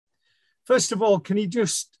First of all, can you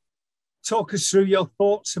just talk us through your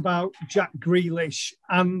thoughts about Jack Grealish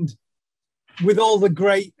and with all the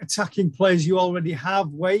great attacking players you already have,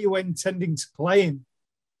 where you were intending to play him?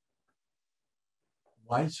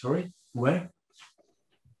 Why? Sorry, where?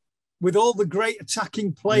 With all the great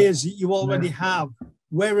attacking players that you already have,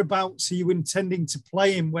 whereabouts are you intending to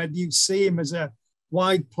play him? Where do you see him as a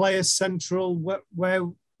wide player, central? Where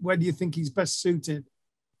do you think he's best suited?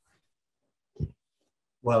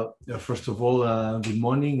 Well, first of all, good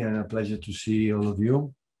morning and a pleasure to see all of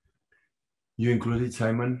you. You included,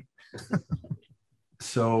 Simon.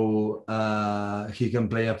 So he can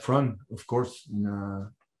play up front, of course,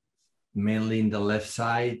 mainly in the left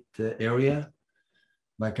side area.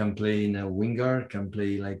 But can play in a winger, can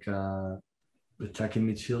play like a attacking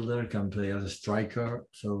midfielder, can play as a striker.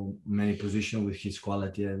 So many positions with his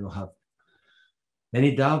quality. I don't have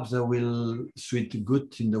any doubts that will suit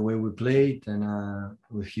good in the way we played and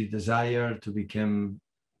with his desire to become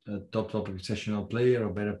a top exceptional player,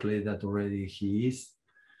 a better player that already he is.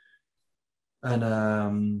 And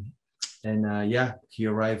yeah, he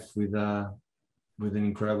arrived with an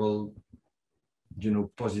incredible,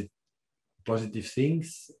 positive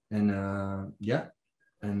things and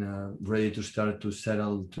ready to start to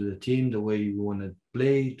settle to the team the way you want to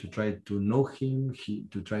play, to try to know him,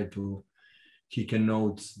 he can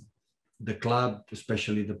know the club,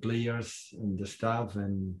 especially the players and the staff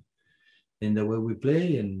and in the way we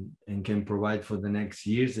play and can provide for the next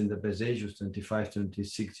years in the best age of 25,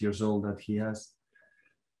 26 years old that he has.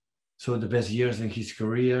 So the best years in his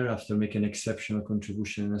career after making exceptional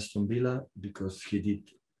contribution in Aston Villa because he did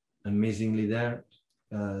amazingly there.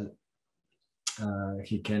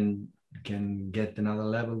 He can get another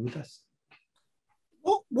level with us.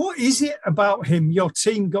 What is it about him? Your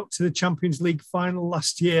team got to the Champions League final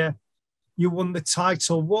last year. You won the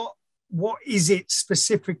title. What is it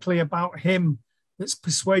specifically about him that's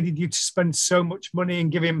persuaded you to spend so much money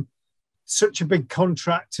and give him such a big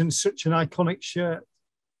contract and such an iconic shirt?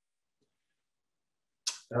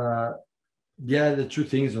 Yeah, the two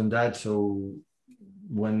things on that. So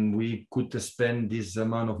when we could spend this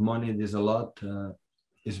amount of money, this a lot,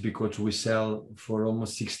 is because we sell for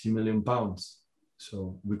almost 60 million pounds.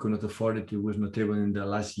 So we could not afford it. It was not able in the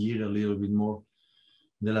last year, a little bit more,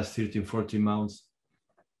 the last 13, 14 months.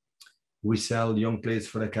 We sell young players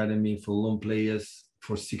for academy, for loan players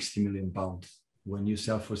for 60 million pounds. When you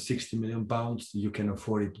sell for 60 million pounds, you can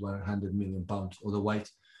afford it 100 million pounds.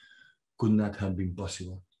 Otherwise, could not have been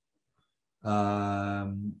possible.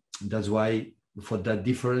 That's why for that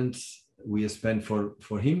difference, we spend for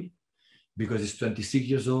him because he's 26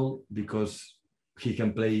 years old, because he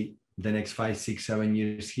can play the next 5, 6, 7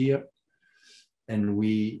 years here. And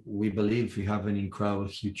we believe we have an incredible,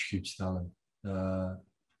 huge talent.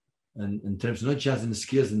 And in terms, not just in the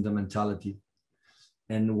skills and the mentality.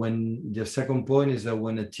 And when the second point is that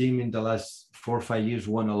when a team in the last 4 or 5 years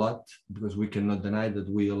won a lot, because we cannot deny that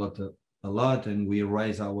we a lot and we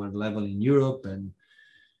raise our level in Europe and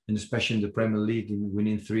especially in the Premier League, in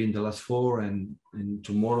winning 3 in the last 4 and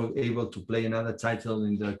tomorrow able to play another title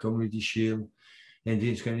in the Community Shield and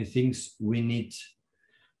these kind of things, we need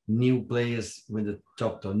new players with the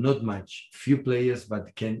top, not much, few players,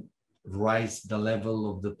 but can rise the level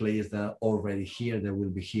of the players that are already here, that will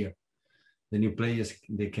be here. The new players,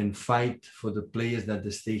 they can fight for the players that they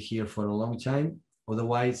stay here for a long time.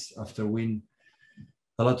 Otherwise, after win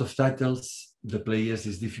a lot of titles, the players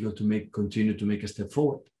is difficult to continue to make a step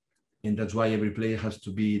forward. And that's why every player has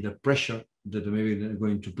to be the pressure that maybe they're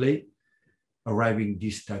going to play, arriving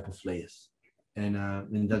these type of players.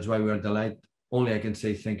 And that's why we are delighted. Only I can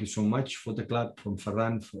say thank you so much for the club, from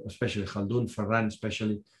Ferran, especially Khaldoun, Ferran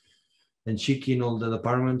especially, and Chiki in all the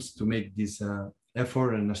departments to make this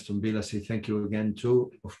effort. And Aston Villa say thank you again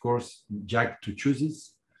too. Of course, Jack to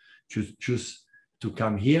choose to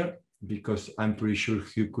come here, because I'm pretty sure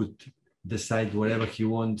he could decide whatever he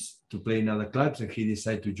wants to play in other clubs, and he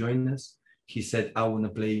decided to join us. He said, I want to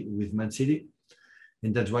play with Man City.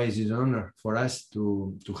 And that's why it's an honor for us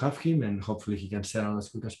to have him, and hopefully he can settle as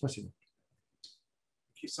quick as possible.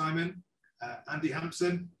 Thank you, Simon. Andy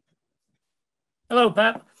Hampson. Hello,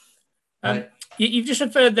 Pep. You've just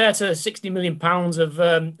referred there to £60 million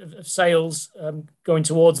of sales going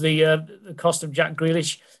towards the cost of Jack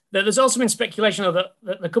Grealish. There's also been speculation that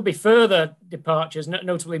there could be further departures,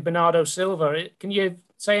 notably Bernardo Silva. Can you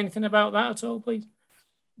say anything about that at all, please?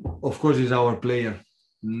 Of course, he's our player.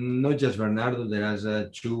 Not just Bernardo. There are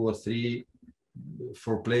 2 or 3,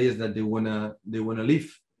 4 players that they wanna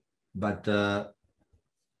leave, but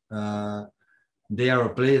they are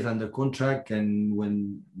players under contract, and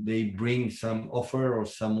when they bring some offer or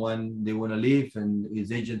someone they want to leave and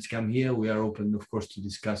his agents come here, we are open, of course, to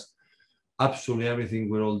discuss absolutely everything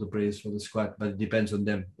with all the players for the squad, but it depends on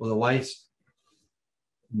them. Otherwise,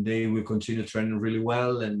 they will continue training really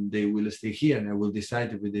well and they will stay here, and I will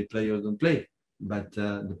decide if they play or don't play. But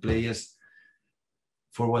the players,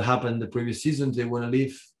 for what happened the previous season, they want to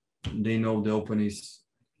leave. They know the open is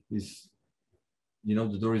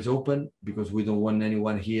the door is open, because we don't want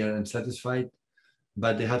anyone here unsatisfied,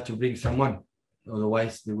 but they have to bring someone.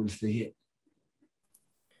 Otherwise, they will stay here.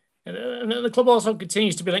 And the club also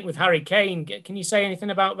continues to be linked with Harry Kane. Can you say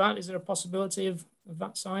anything about that? Is there a possibility of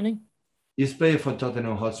that signing? He's playing for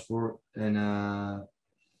Tottenham Hotspur, and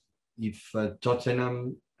if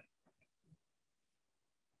Tottenham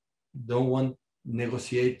don't want to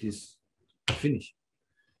negotiate, is finished.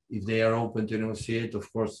 If they are open to negotiate,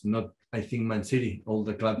 of course, not. I think Man City, all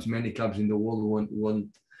the clubs, many clubs in the world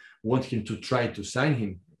want him to try to sign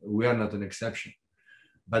him. We are not an exception,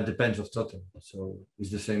 but depends of Tottenham. So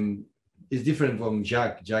it's the same. It's different from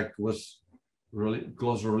Jack. Jack was really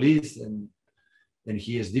close release, and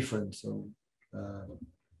he is different. So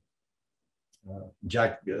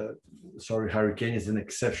Harry Kane is an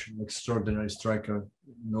exception, extraordinary striker.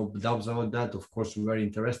 No doubts about that. Of course, we're very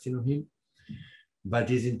interested in him. But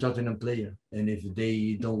he's a Tottenham player, and if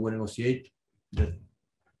they don't want to negotiate, there's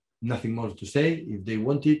nothing more to say. If they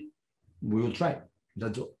want it, we will try.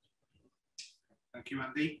 That's all. Thank you,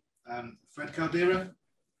 Andy. Fred Caldera.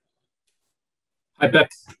 Hi,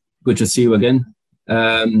 Pep. Good to see you again.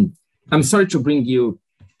 I'm sorry to bring you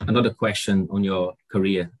another question on your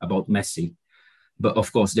career about Messi, but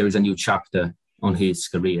of course there is a new chapter on his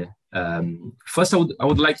career. First, I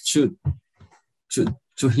would like to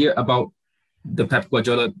hear about the Pep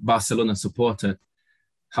Guardiola Barcelona supporter.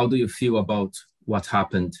 How do you feel about what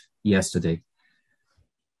happened yesterday?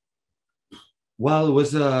 Well, it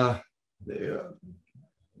was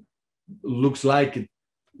looks like it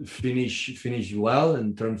finished well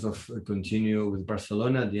in terms of continue with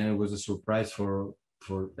Barcelona. At the end, it was a surprise for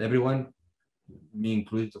everyone, me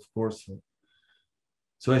included, of course.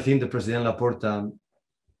 So I think the President Laporta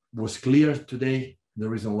was clear today. The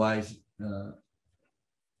reason why is,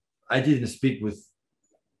 I didn't speak with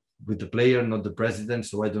the player, not the president,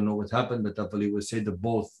 so I don't know what happened, but I believe we say that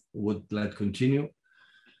both would let continue.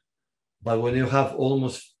 But when you have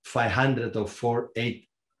almost 500 or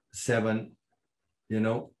 487,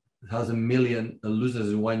 1,000 million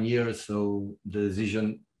losers in 1 year, so the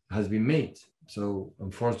decision has been made. So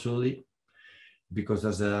unfortunately, because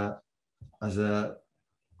as a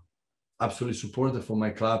absolute supporter for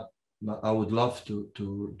my club, I would love to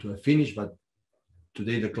finish, but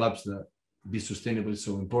today the clubs that be sustainable is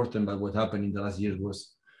so important. But what happened in the last years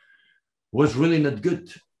was really not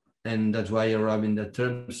good, and that's why I arrived in that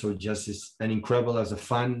term. So just is an incredible, as a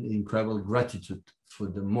fan, incredible gratitude for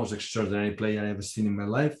the most extraordinary player I ever seen in my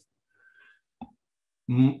life.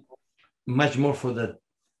 Much more for the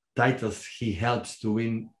titles he helps to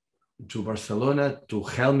win to Barcelona, to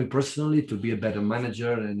help me personally to be a better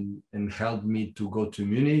manager, and help me to go to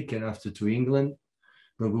Munich and after to England.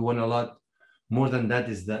 But we won a lot. More than that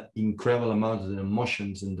is the incredible amount of the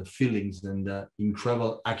emotions and the feelings and the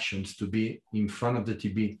incredible actions to be in front of the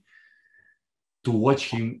TV, to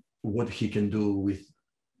watch him, what he can do with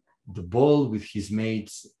the ball, with his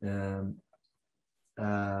mates in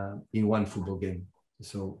one football game.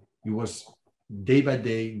 So it was day by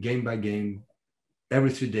day, game by game,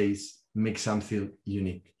 every 3 days, make something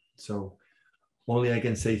unique. So only I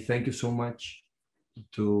can say thank you so much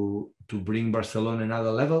to bring Barcelona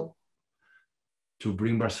another level, to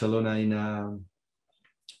bring Barcelona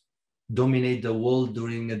dominate the world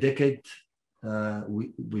during a decade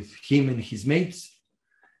with him and his mates.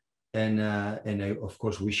 And I, of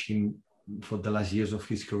course, wish him for the last years of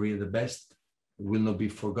his career the best. It will not be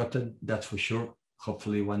forgotten, that's for sure.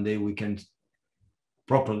 Hopefully one day we can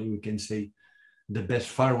say the best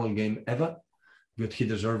farewell game ever, but he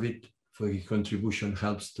deserves it for his contribution,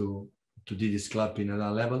 helps to do this club in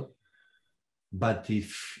another level. But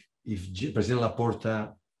if President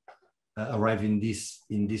Laporta arrive in this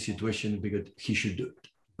situation, because he should do it,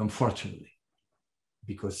 unfortunately,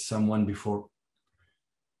 because someone before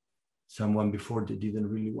they didn't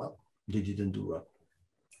really well. They didn't do well.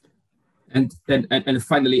 And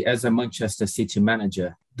finally, as a Manchester City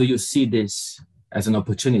manager, do you see this as an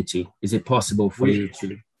opportunity? Is it possible for you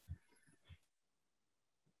to?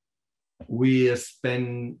 We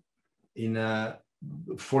spent in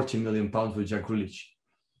 40 million pounds with Jack Grealish.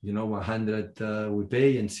 100 we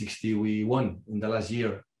pay and 60 we won in the last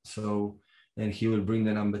year. So, and he will bring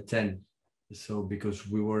the number 10 So because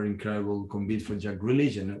we were incredible convinced for Jack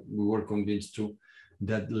Grealish, and we were convinced too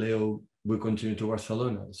that Leo will continue to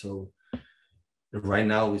Barcelona. So right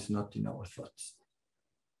now it's not in our thoughts.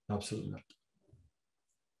 Absolutely not.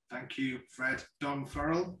 Thank you, Fred. Dom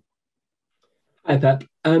Farrell. Hi, Pep.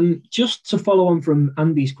 Just to follow on from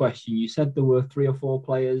Andy's question, you said there were 3 or 4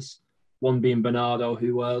 players, one being Bernardo,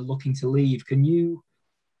 who were looking to leave. Can you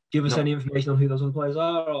give us any information on who those other players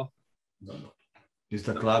are? Or? No. It's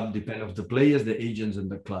the club, depend on the players, the agents, and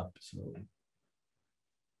the club. So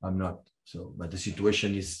I'm not. So, but the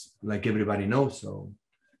situation is like everybody knows. So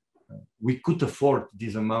we could afford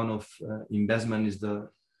this amount of investment. Is the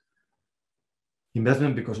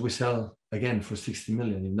investment because we sell again for 60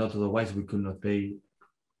 million. If not, otherwise we could not pay.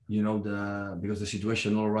 You know, because the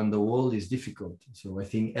situation all around the world is difficult. So I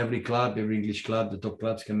think every club, every English club, the top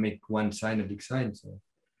clubs can make one sign, a big sign. So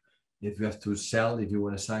if you have to sell, if you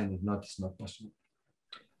want to sign, if not, it's not possible.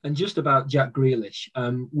 And just about Jack Grealish,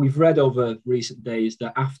 we've read over recent days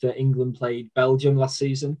that after England played Belgium last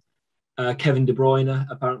season, Kevin De Bruyne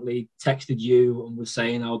apparently texted you and was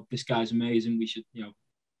saying, "Oh, this guy's amazing. We should,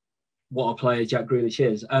 what a player Jack Grealish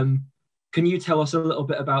is." Can you tell us a little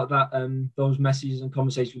bit about that? Those messages and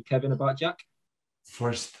conversations with Kevin about Jack.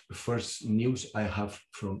 First news I have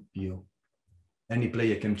from you. Any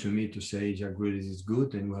player came to me to say Jack Grealish is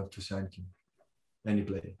good and we have to sign him. Any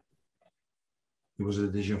player. It was a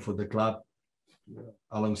decision for the club,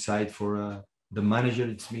 alongside for the manager.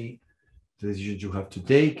 It's me. The decision you have to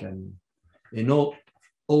take, and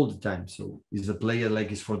all the time. So he's a player like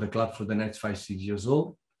he's for the club for the next 5-6 years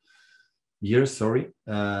old.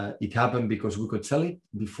 It happened because we could sell it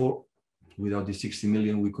before. Without the 60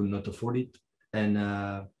 million, we could not afford it, and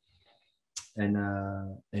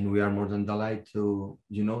we are more than delighted to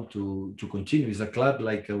continue. It's a club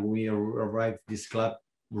like we arrived. This club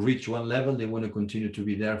reach one level, they want to continue to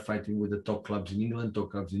be there fighting with the top clubs in England, top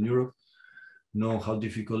clubs in Europe, know how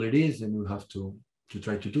difficult it is, and we have to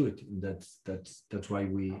try to do it. And that's why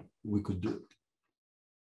we could do it.